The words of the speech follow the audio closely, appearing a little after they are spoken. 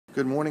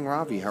Good morning,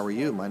 Ravi. How are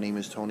you? My name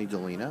is Tony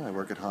Dolina. I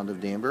work at Honda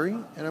of Danbury,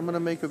 and I'm going to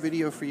make a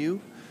video for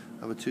you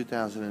of a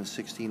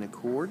 2016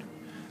 Accord.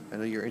 I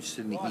know you're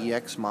interested in the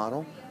EX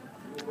model.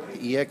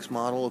 The EX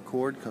model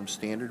Accord comes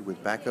standard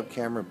with backup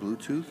camera,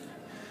 Bluetooth.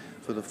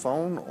 For the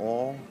phone,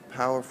 all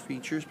power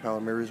features,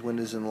 power mirrors,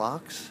 windows, and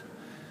locks.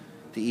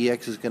 The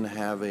EX is going to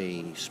have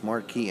a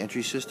smart key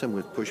entry system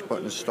with push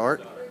button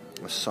start,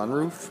 a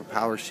sunroof, a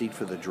power seat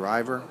for the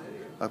driver,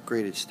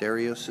 upgraded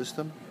stereo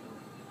system,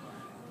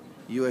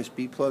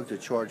 USB plug to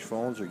charge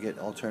phones or get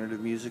alternative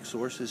music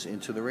sources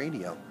into the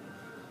radio.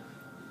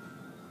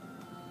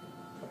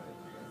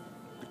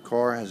 The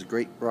car has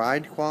great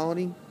ride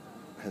quality,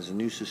 has a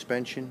new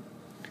suspension.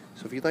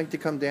 So if you'd like to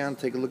come down,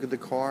 take a look at the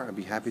car, I'd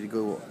be happy to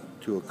go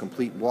to a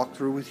complete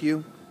walkthrough with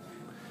you,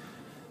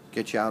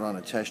 get you out on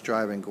a test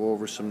drive and go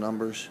over some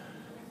numbers,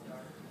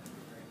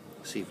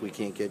 see if we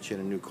can't get you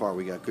in a new car.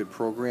 We got good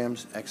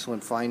programs,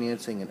 excellent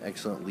financing, and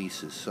excellent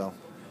leases. So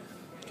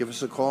give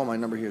us a call. My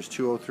number here is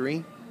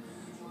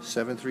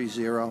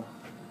 203-730-4757.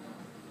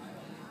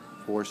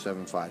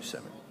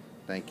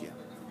 Thank you.